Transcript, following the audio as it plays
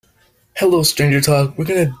Hello, Stranger Talk. We're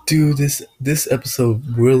gonna do this episode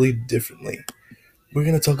really differently. We're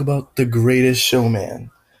gonna talk about The Greatest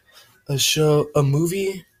Showman, a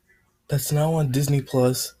movie that's now on Disney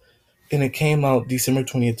Plus, and it came out December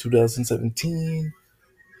 20th, 2017.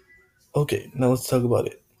 Okay, now let's talk about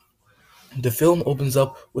it. The film opens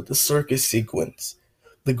up with the circus sequence.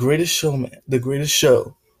 The Greatest Showman, the Greatest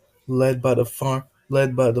Show, led by the farmed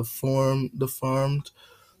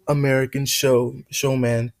American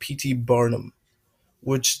showman P.T. Barnum,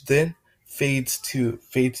 which then fades to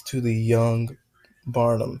the young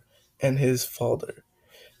Barnum and his father,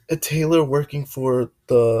 a tailor working for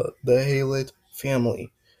the Haylett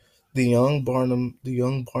family. The young Barnum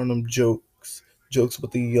jokes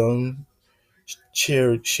with the young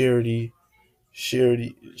Charity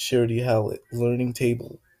Hallett, learning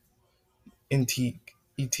table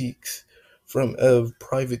antiques from a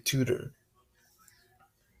private tutor,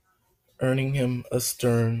 earning him a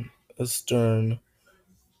stern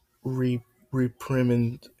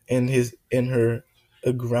reprimand and her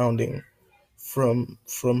a grounding from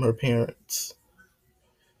her parents.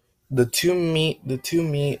 The two meet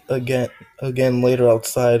again later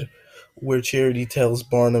outside, where Charity tells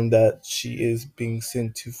Barnum that she is being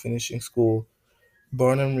sent to finishing school.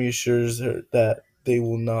 Barnum reassures her that they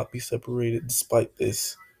will not be separated despite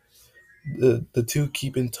this. The two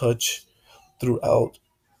keep in touch throughout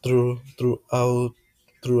through throughout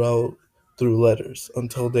throughout through letters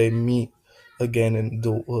until they meet again in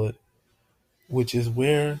adulthood, which is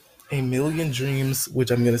where A Million Dreams, which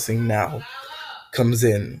I'm gonna sing now, comes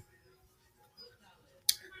in.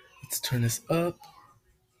 Let's turn this up.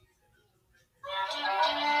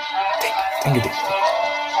 Dang it.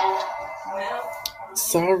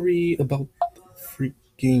 Sorry about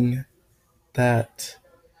freaking that.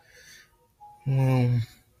 Well,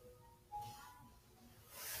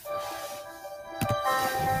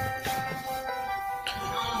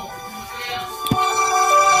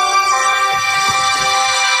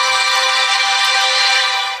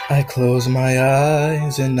 I close my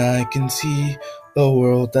eyes and I can see a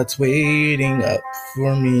world that's waiting up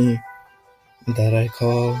for me, that I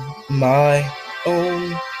call my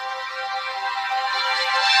own.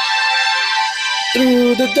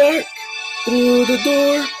 Through the dark, through the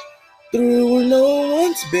door, through where no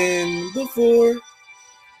one's been before,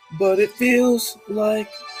 but it feels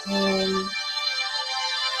like home.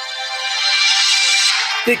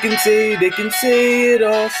 They can say it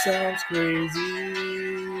all sounds crazy.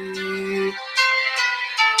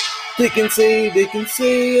 They can say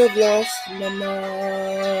I've lost my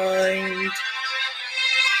mind.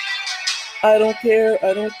 I don't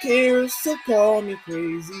care, so call me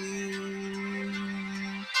crazy.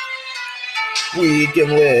 We can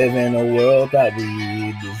live in a world that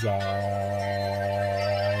we designed.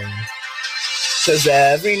 'Cause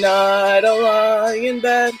every night I lie in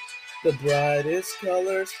bed, the brightest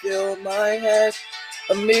colors fill my head.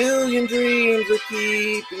 A million dreams are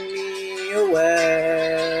keeping me awake.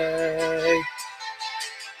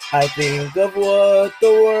 I think of what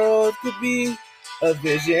the world could be, a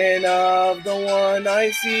vision of the one I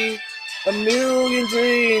see. A million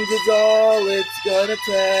dreams is all it's gonna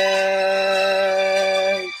take.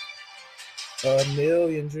 A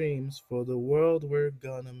million dreams for the world we're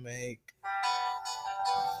gonna make.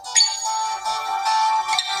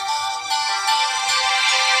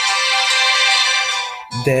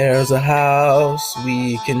 There's a house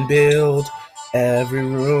we can build. Every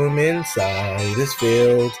room inside is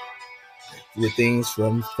filled with things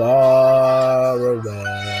from far away.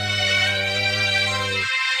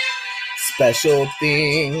 Special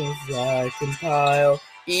things I compile,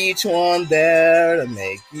 each one there to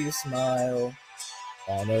make you smile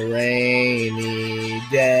on a rainy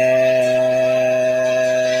day.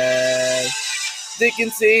 They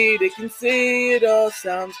can say it all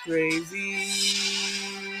sounds crazy.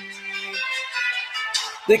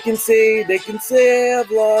 They can say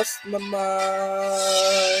I've lost my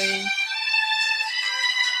mind.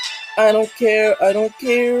 I don't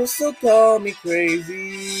care, so call me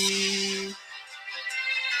crazy.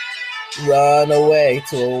 Run away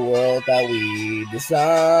to a world that we design.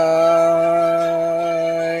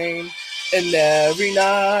 And every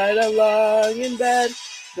night I lie in bed,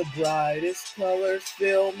 the brightest colors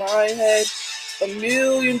fill my head. A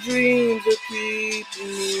million dreams are keeping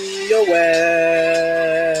me awake.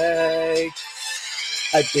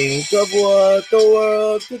 I think of what the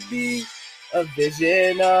world could be, a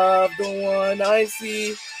vision of the one I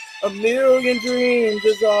see. A million dreams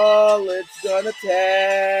is all it's gonna take.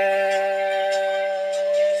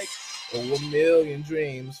 Oh, a million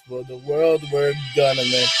dreams for the world we're gonna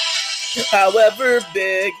make. However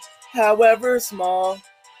big, however small,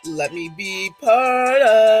 Let me be part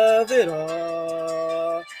of it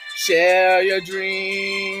all. Share your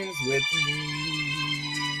dreams with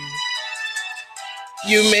me.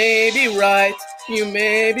 You may be right, you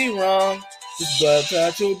may be wrong, but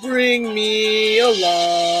that will bring me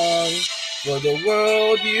along. For the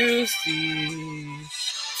world you see,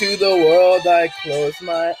 to the world I close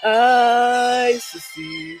my eyes to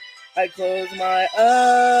see. I close my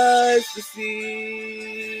eyes to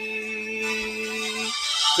see.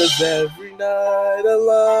 'Cause every night I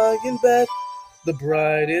lie in bed, the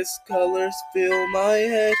brightest colors fill my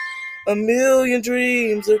head. A million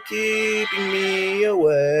dreams are keeping me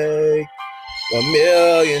awake. A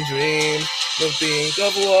million dreams to think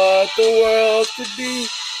of what the world could be.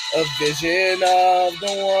 A vision of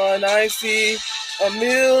the one I see. A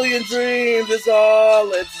million dreams is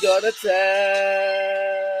all it's gonna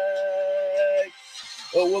take.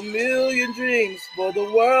 Oh, a million dreams for the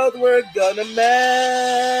world we're gonna make.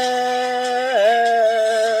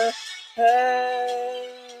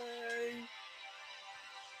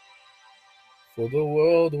 For the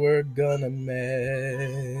world we're gonna make.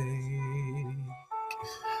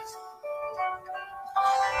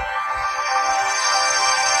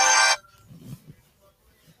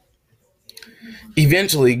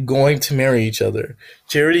 Eventually going to marry each other,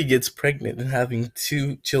 Charity gets pregnant and having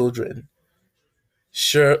two children.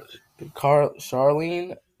 Char-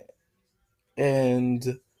 Charlene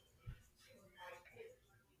and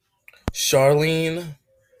Charlene.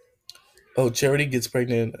 Oh, Charity gets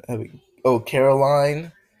pregnant having. Oh,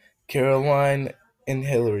 Caroline and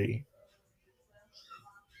Hillary.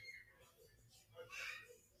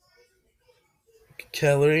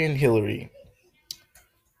 Hillary and Hillary.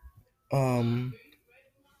 Um,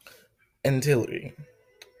 and Hillary.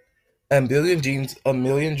 A million dreams.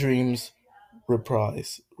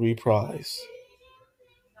 Reprise.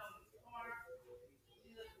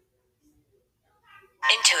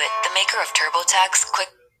 Intuit, the maker of TurboTax, Quick.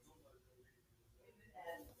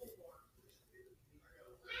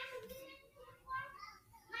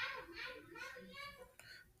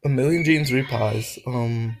 A million dreams reprise.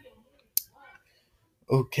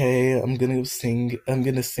 Okay, I'm gonna sing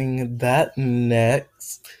that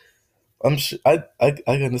next. I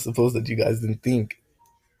kind of suppose that you guys didn't think.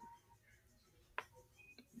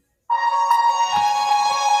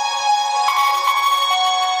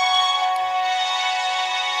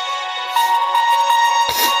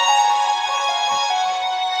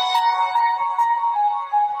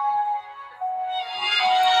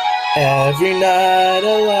 Every night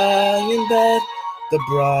I lie in bed, the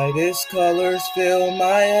brightest colors fill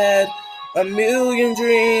my head. A million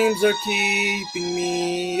dreams are keeping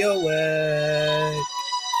me awake.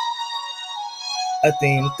 I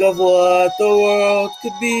think of what the world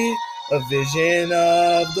could be, a vision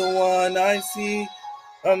of the one I see.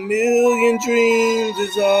 A million dreams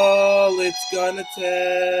is all it's gonna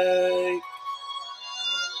take.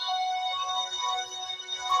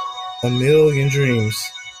 A million dreams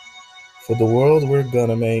for the world we're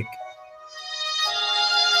gonna make.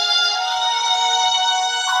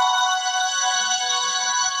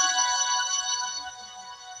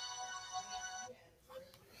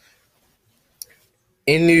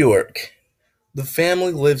 In New York, the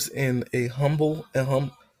family lives in lives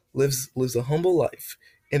a humble life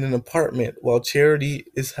in an apartment while Charity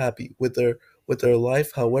is happy with her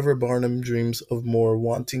life. However, Barnum dreams of more,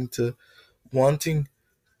 wanting to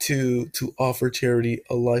offer Charity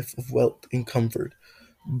a life of wealth and comfort.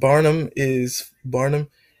 Barnum is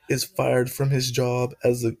fired from his job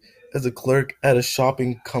as a clerk at a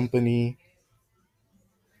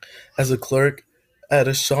as a clerk at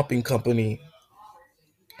a shipping company,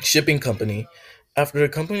 after the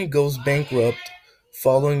company goes bankrupt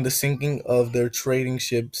following the sinking of their trading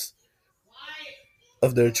ships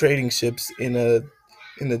in a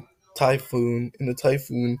typhoon,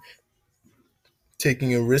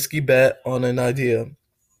 taking a risky bet on an idea.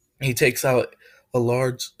 He takes out a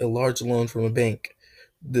large loan from a bank,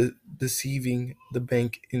 deceiving the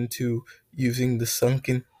bank into using the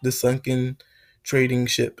sunken trading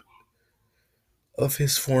ship of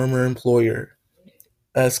his former employer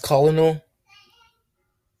as Colin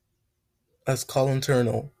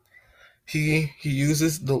Turnell. He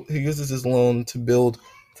uses his loan to build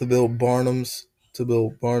Barnum's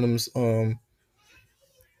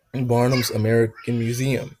American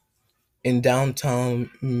Museum in downtown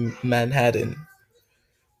Manhattan,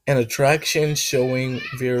 an attraction showing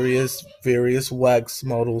various wax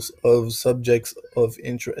models of subjects of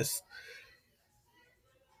interest,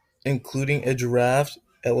 including a giraffe,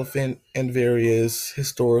 elephant, and various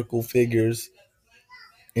historical figures.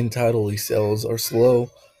 Entitled "Sales Are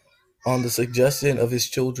Slow." On the suggestion of his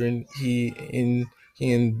children, he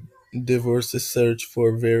endeavors to search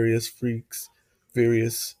for various freaks,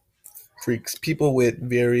 people with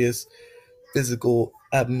various physical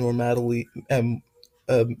abnormalities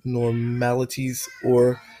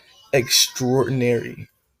or extraordinary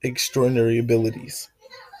abilities.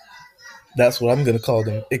 That's what I'm gonna call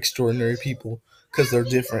them, extraordinary people, because they're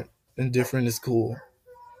different, and different is cool.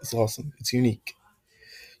 It's awesome. It's unique.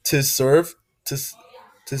 To serve to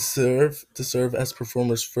to serve as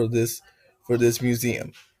performers for this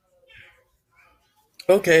museum.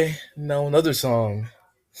 Okay, now another song,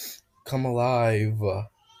 "Come Alive."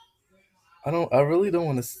 I really don't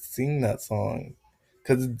want to sing that song,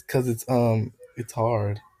 cause it's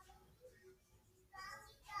hard.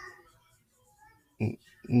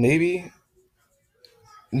 Maybe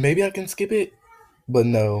maybe I can skip it, but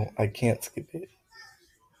no, I can't skip it.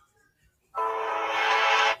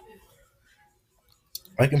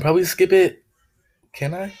 I can probably skip it.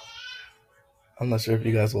 Can I? I'm not sure if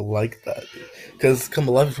you guys will like that, because "Come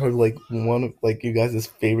Alive" is probably like one of like you guys'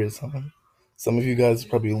 favorite song. Some of you guys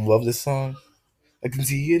probably love this song. I can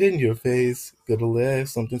see it in your face. Gotta live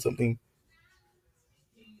something something.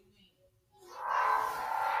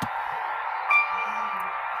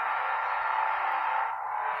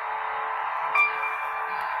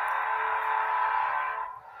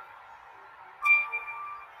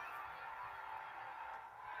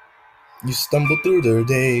 You stumble through their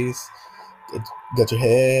days. Got your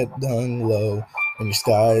head hung low, and your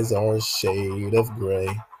skies are a shade of gray.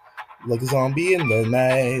 Like a zombie in the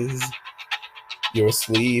night, you're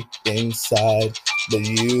asleep inside, but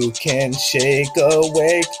you can't shake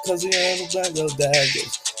awake, cause you're in the back of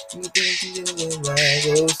daggers. You think you're in the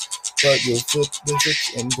daggers, but you'll flip the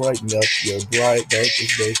switch and brighten up your bright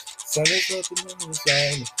darkest day. Sun is up and the sun is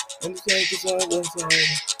shining, and the sun is up and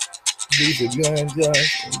shining. Leave it behind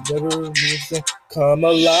us and never be the same. Come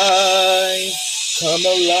alive, come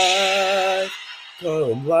alive,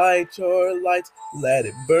 come light your light, let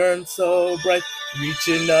it burn so bright,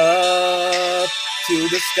 reaching up to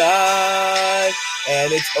the sky,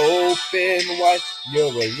 and it's open wide,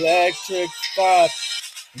 your electric fire.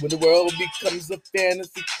 When the world becomes a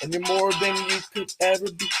fantasy, and you're more than you could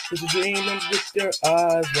ever be, cause you're dreaming with your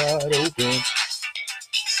eyes wide open.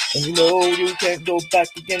 And you know you can't go back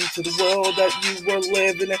again to the world that you were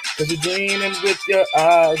living in, cause you're dreaming with your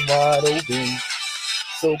eyes wide open.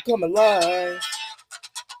 So come alive.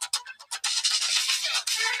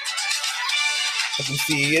 I can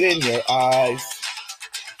see it in your eyes.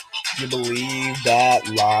 You believe that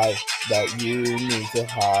lie, that you need to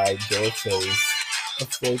hide your face.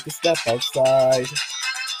 Afraid to step outside,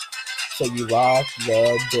 so you lock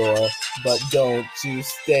the door. But don't you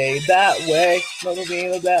stay that way. No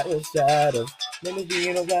being of that will shadow. No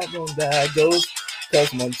being of that one that goes.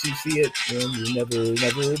 Cause once you see it, then you never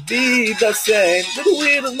be the same. Little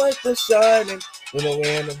wheel of light that's shining. Little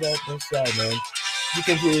wind of light that's shining. You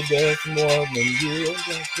can prove there's more than you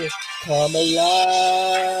just come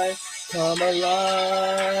alive. Come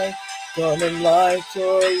alive. Come and light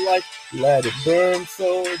your light. Let it burn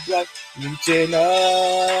so bright. Reaching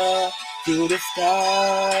up to the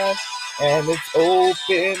sky, and it's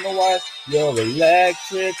open wide, your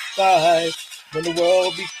electric fire. When the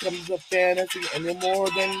world becomes a fantasy, and you're more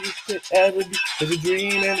than you could ever be, cause you're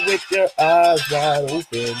dreaming with your eyes wide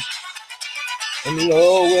open. And you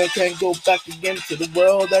know you can't go back again to the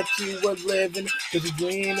world that you were living, cause you're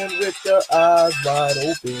dreaming with your eyes wide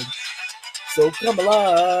open. So come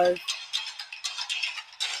alive.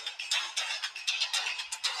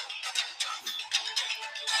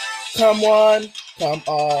 Come on, come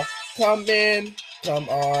on, come in, come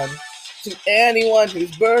on. To anyone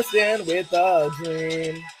who's bursting with a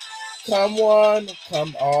dream. Come on,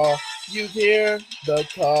 come on, you hear the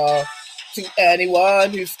call. To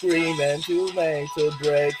anyone who's screaming to make to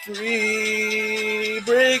break free,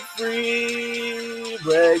 break free,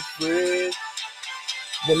 break free.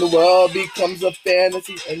 When the world becomes a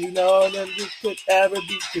fantasy and you know that you could ever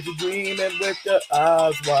be, cause you're dreaming with your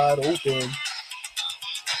eyes wide open.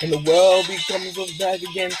 And the world becomes us back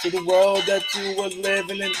again to the world that you were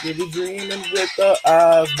living in. You were dreaming with the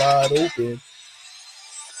eyes wide open.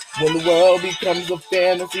 When the world becomes a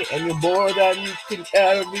fantasy and you're more than you can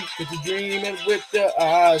ever be, cause you're dreaming with your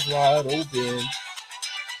eyes wide open.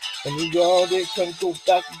 And the world it comes go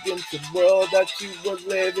back again to the world that you were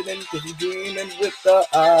living in, cause you're dreaming with the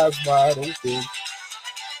eyes wide open.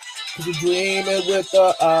 Cause you're dreaming with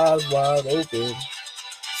the eyes wide open.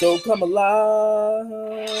 So come alive.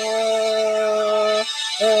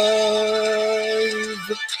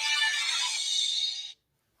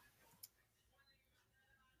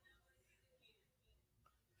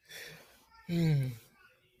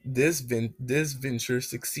 This venture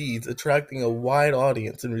succeeds, attracting a wide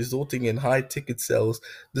audience and resulting in high ticket sales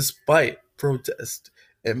despite protest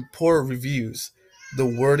and poor reviews. The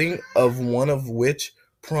wording of one of which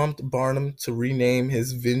prompt Barnum to rename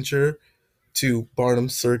his venture to Barnum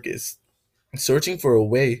Circus, searching for a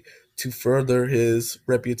way to further his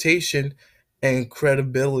reputation and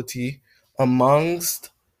credibility amongst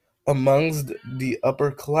amongst the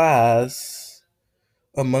upper class.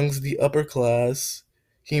 Amongst the upper class,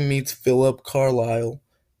 he meets Philip Carlyle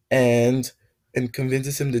and and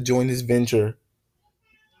convinces him to join his venture.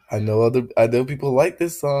 I know people like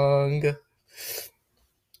this song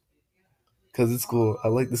because it's cool. I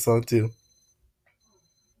like the song too.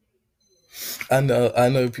 I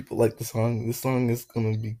know people like the song. This song is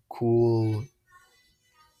gonna be cool.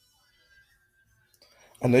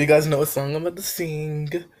 I know you guys know a song I'm about to sing.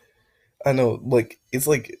 I know, it's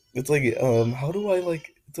like how do I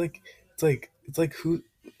like it's like who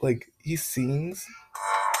like he sings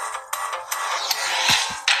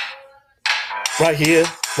right here,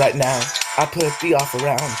 right now. I put the offer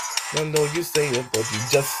around. I know you say it, but you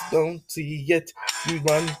just don't see it. You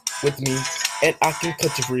run with me, and I can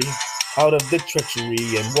cut you free out of the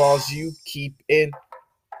treachery and walls you keep in.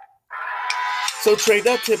 So trade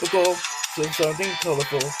that typical for something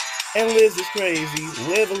colorful. And Liz is crazy,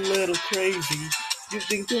 live a little crazy. You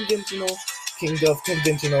think conventional, king of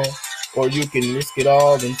conventional, or you can risk it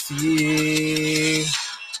all and see.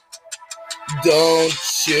 Don't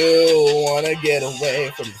you wanna get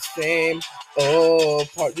away from the same old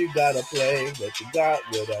part you gotta play? But you got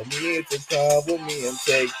what I need to come with me and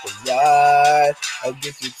take the ride. I'll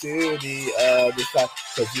get you to the other side,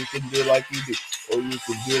 cause you can do like you do, or you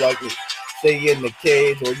can do like me. Stay in the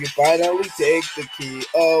cage, or you finally take the key.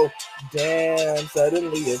 Oh, damn,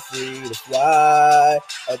 suddenly you're free to fly.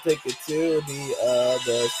 I'll take it to the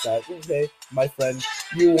other side. Hey, my friend,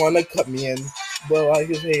 you wanna cut me in? Well, I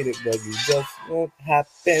just hate it, but it just won't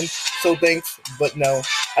happen. So thanks, but no,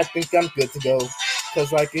 I think I'm good to go.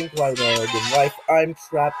 Cause I can climb out of the life I'm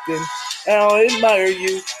trapped in. And I'll admire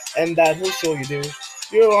you, and that will show you do.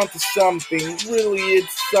 You're onto something, really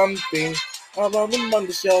it's something. I'm among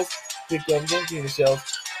the shells, pick up the shells.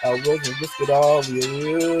 I wasn't risk it all for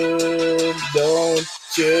you. Don't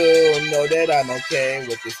you know that I'm okay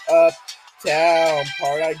with this uptown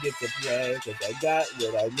part I get to play? Cause I got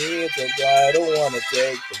what I need to fly. I don't wanna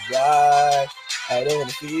take the ride. I don't wanna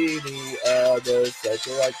see the other side,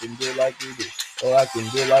 so I can do like you do, or I can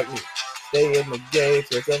do like me. Stay in the gate,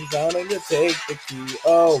 cause I'm down and you take the key.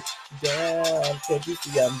 Oh, damn, can't you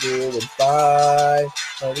see I'm doing fine?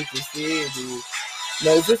 Oh, we can see the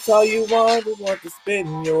now is this all you want? You want to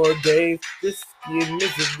spend your days risky in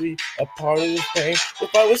misery, a part of this pain.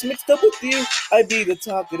 If I was mixed up with you, I'd be the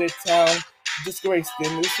talk of the town. Disgraced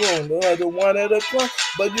in this room, the other one at a club.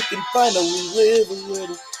 But you can finally live a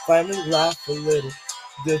little, finally laugh a little.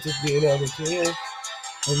 There's a bit of a here,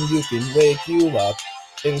 and you can wake you up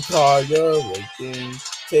and call your waking.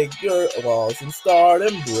 Take your walls and start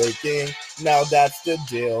them breaking. Now that's the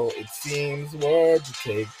deal, it seems worth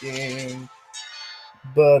taking.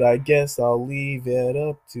 But I guess I'll leave it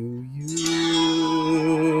up to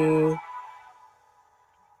you.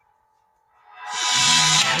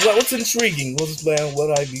 Well, what's intriguing? What's the plan? What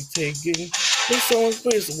I be taking? There's someone's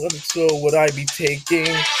place. What so would I be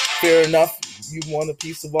taking? Fair enough. You want a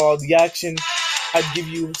piece of all the action? I'd give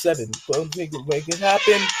you 7. But make it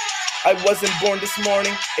happen. I wasn't born this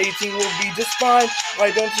morning. 18 will be just fine. Why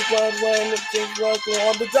don't you plan when things like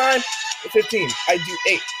on the dime? 15. I do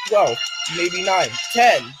 8, 12, maybe 9,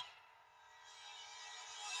 10.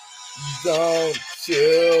 Don't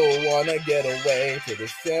you wanna get away to the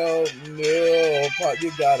cell? No part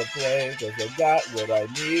you gotta play, cause I got what I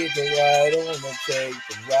need to ride. I wanna take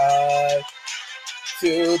the ride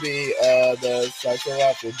to the other side, so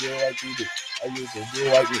I can do like you do. I used to do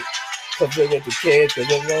like me. Cause I get the kids,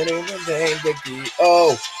 cause I'm running the name the key.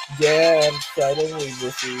 Oh, damn, suddenly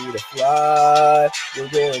we're free to fly. We're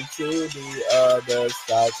going to the other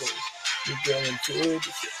side, so we're going to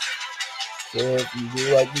the so if you do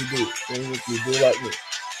like you do, then if you do like me.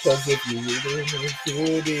 Cause if you really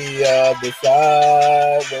to the other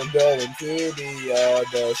side, we're going to the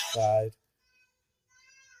other side.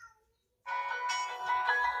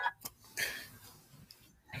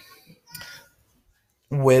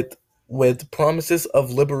 With promises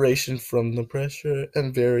of liberation from the pressure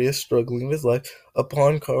and various struggling of his life,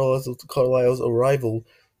 upon Carlyle's arrival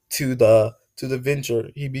to the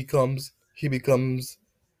venture, he becomes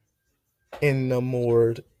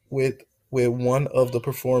enamored with one of the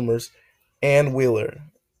performers, Ann Wheeler,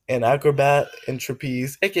 an acrobat and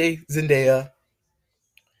trapeze, aka Zendaya,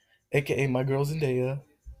 aka my girl Zendaya.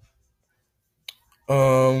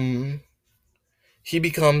 Um, he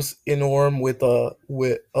becomes enorm with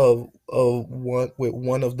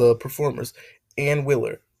one of the performers, Ann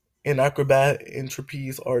Willer, an acrobat and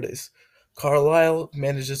trapeze artist. Carlyle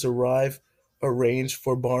manages to arrange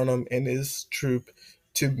for Barnum and his troupe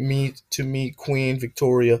to meet Queen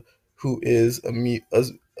Victoria, who is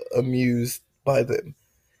amused by them.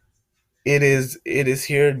 It is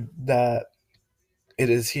here that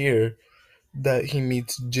he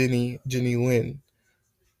meets Jenny Lynn,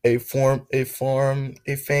 a famed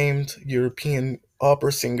European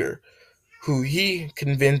opera singer who he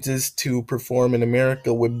convinces to perform in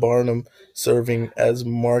America, with Barnum serving as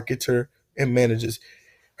marketer and manages.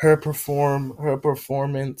 Her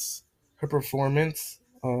performance,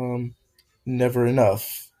 never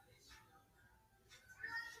enough.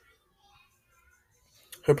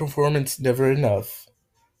 Her performance, never enough.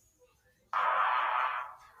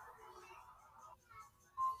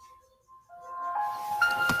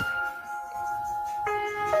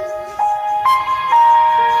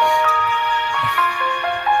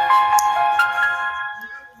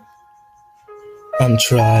 I'm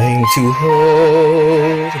trying to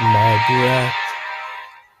hold my breath,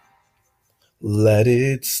 let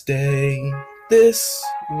it stay this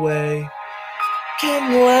way.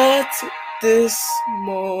 Can't let this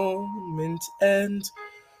moment end.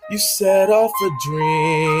 You set off a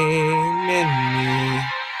dream in me,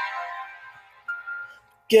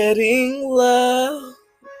 getting louder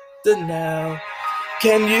now.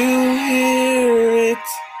 Can you hear it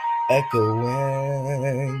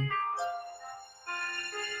echoing?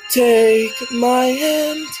 Take my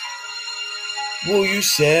hand, will you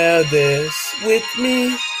share this with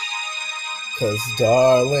me? 'Cause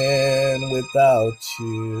darling, without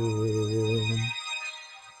you,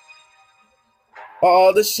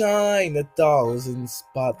 all the shine, 1,000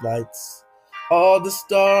 spotlights, all the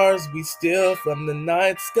stars we steal from the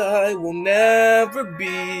night sky will never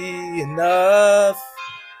be enough,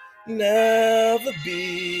 never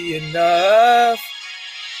be enough.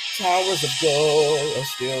 Towers of gold are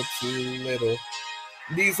still too little.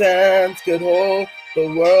 These hands could hold the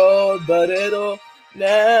world, but it'll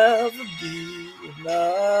never be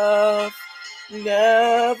enough,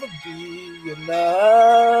 never be enough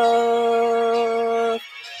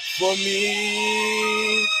for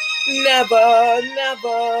me. Never,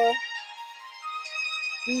 never,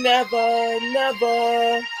 never,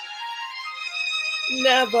 never,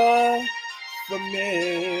 never for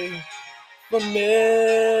me, for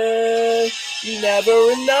me.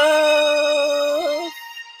 Never enough,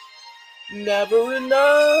 never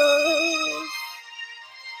enough,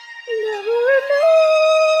 never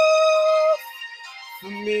enough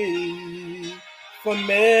for me, for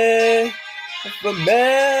me, for me.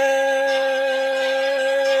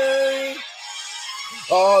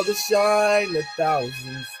 All the shine,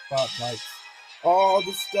 1,000 spotlights, all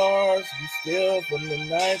the stars we steal from the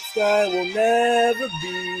night sky will never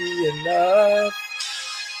be enough,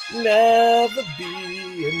 never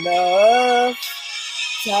be enough.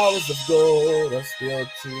 Towers of gold are still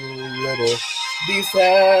too little. These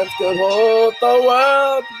hands could hold the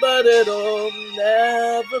world, but it'll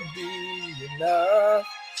never be enough,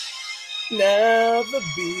 never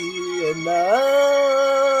be enough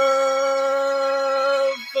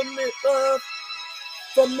for me,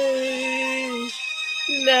 for me.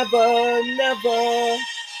 Never, never,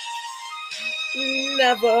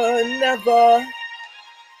 never, never,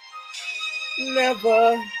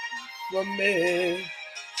 never for me.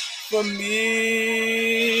 For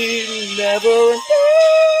me, never enough,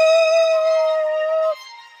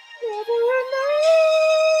 never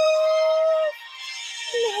enough,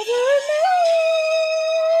 never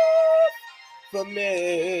enough. For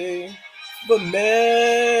me, for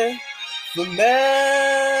me, for me.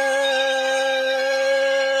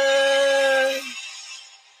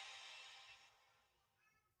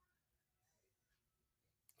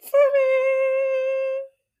 For me.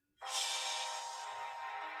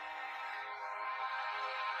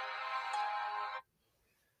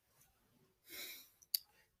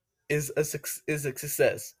 Is a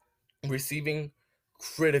success, receiving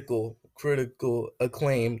critical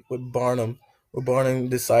acclaim, with Barnum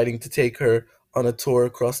deciding to take her on a tour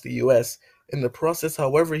across the U.S. In the process,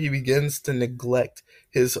 however, he begins to neglect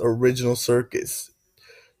his original circus,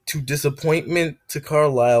 to disappointment to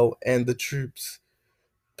Carlyle and the troops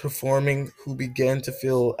performing, who began to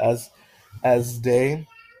feel as they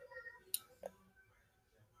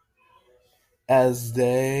as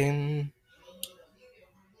they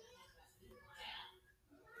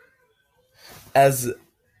as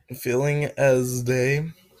feeling as they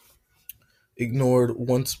ignored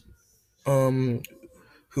once um,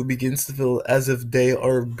 who begins to feel as if they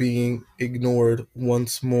are being ignored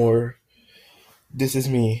once more. This Is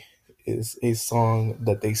Me is a song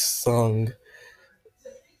that they sung.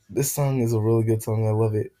 This song is a really good song. I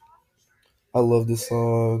love it. I love this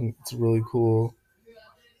song. It's really cool.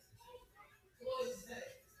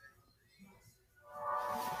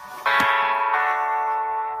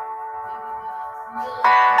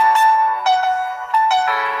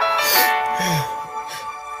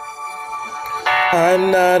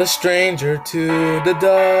 I'm not a stranger to the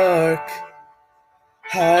dark.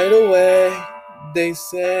 Hide away, they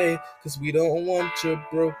say, 'cause we don't want your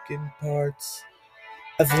broken parts.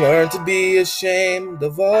 I've learned to be ashamed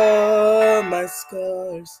of all my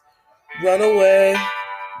scars. Run away,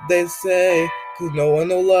 they say, 'cause no one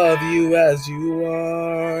will love you as you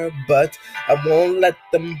are. But I won't let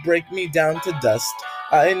them break me down to dust.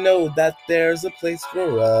 I know that there's a place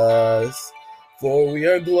for us, for we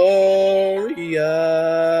are glorious.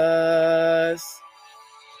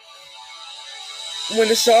 When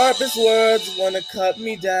the sharpest words wanna cut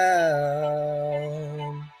me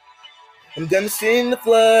down, I'm gonna sing the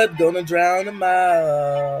flood, gonna drown them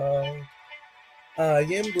out. I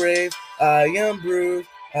am brave, I am bruised,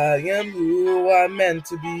 I am who I'm meant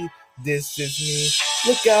to be. This is me.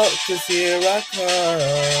 Look out, 'cause here I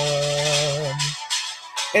come.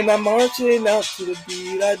 And I'm marching out to the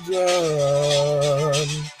beat I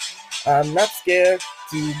drum. I'm not scared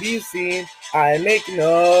to be seen. I make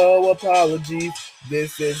no apologies.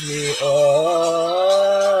 This is me.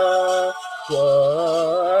 Oh,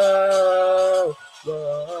 whoa,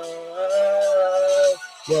 whoa,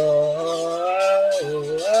 whoa,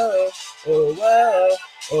 oh, whoa,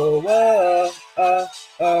 oh, whoa,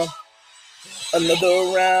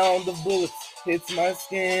 Another round of bullets hits my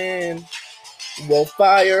skin. We'll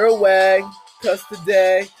fire away, 'cause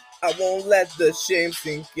today I won't let the shame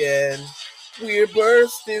sink in. We're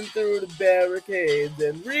bursting through the barricades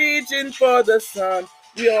and reaching for the sun.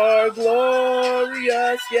 We are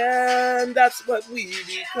glorious, yeah, and that's what we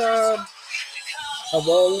become. I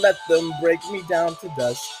won't let them break me down to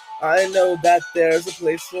dust. I know that there's a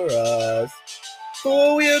place for us,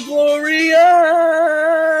 for we are glorious.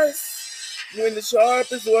 When the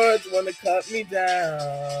sharpest words wanna cut me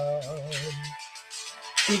down,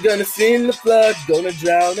 I'm gonna sing the flood, gonna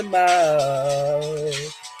drown them out.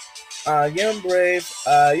 I am brave,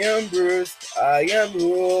 I am bruised, I am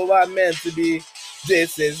who I'm meant to be.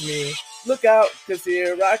 This is me. Look out, 'cause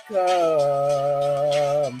here I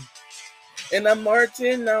come. And I'm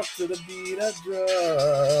marching out to the beat of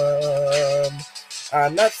drum.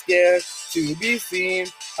 I'm not scared to be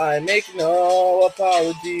seen. I make no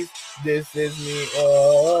apologies. This is me.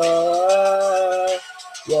 Oh,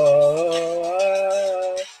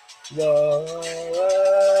 whoa, whoa,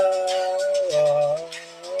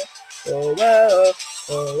 oh, whoa,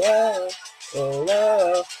 oh,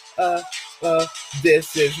 whoa, oh, whoa,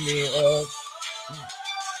 this is me.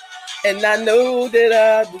 And I know that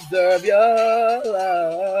I deserve your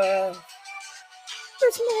love.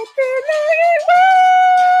 There's nothing I ain't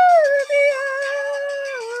worthy of.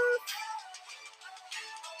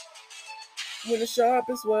 When the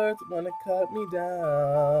sharpest words wanna cut me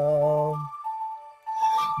down,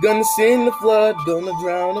 gonna sing the flood, gonna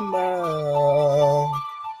drown them out.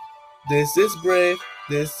 This is brave,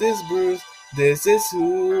 this is bruised, this is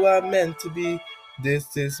who I'm meant to be.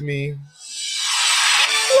 This is me.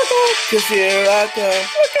 Look out, 'cause here I come.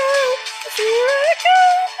 Look out, 'cause here I come.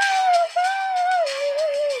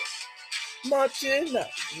 Marching up,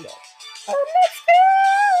 no. I'm not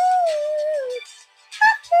scared.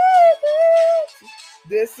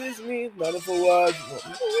 This is me, running for words.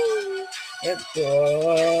 And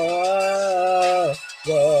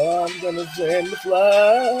I'm gonna send the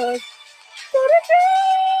flood.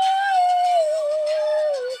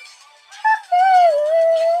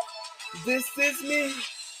 This is me.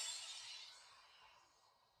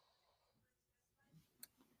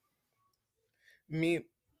 Me.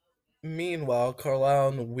 Meanwhile, Carlisle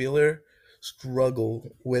and Wheeler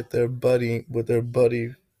struggle with their budding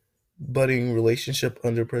relationship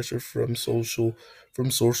under pressure from social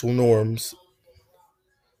norms,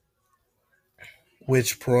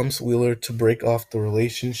 which prompts Wheeler to break off the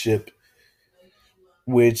relationship,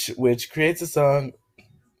 which creates a song,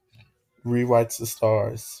 Rewrites the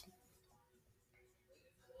Stars,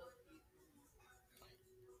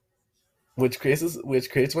 which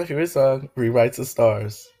creates my favorite song, Rewrites the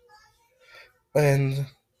Stars. And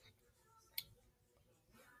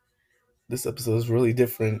this episode is really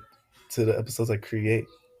different to the episodes I create.